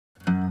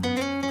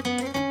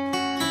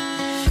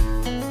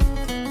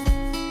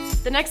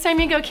The next time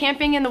you go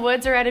camping in the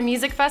woods or at a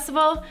music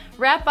festival,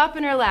 wrap up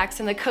and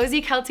relax in the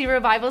cozy Kelty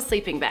Revival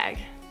sleeping bag.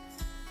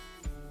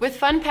 With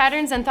fun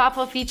patterns and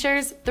thoughtful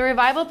features, the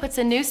Revival puts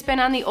a new spin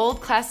on the old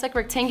classic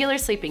rectangular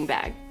sleeping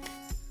bag.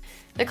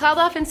 The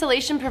Cloudloft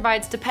Insulation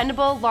provides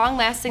dependable,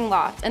 long-lasting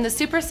loft, and the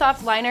super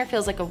soft liner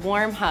feels like a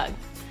warm hug.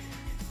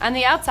 On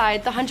the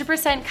outside, the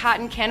 100%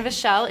 cotton canvas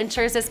shell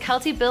ensures this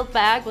Kelty-built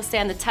bag will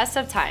stand the test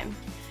of time.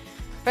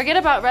 Forget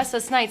about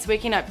restless nights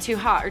waking up too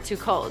hot or too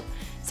cold.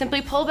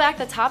 Simply pull back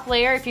the top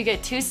layer if you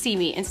get too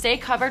steamy and stay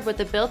covered with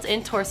the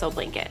built-in torso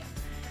blanket.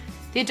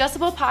 The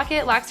adjustable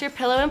pocket locks your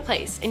pillow in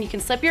place, and you can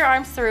slip your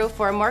arms through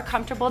for a more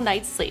comfortable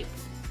night's sleep.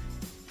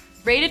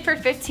 Rated for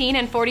 15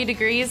 and 40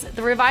 degrees,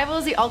 the Revival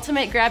is the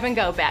ultimate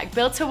grab-and-go bag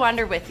built to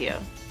wander with you.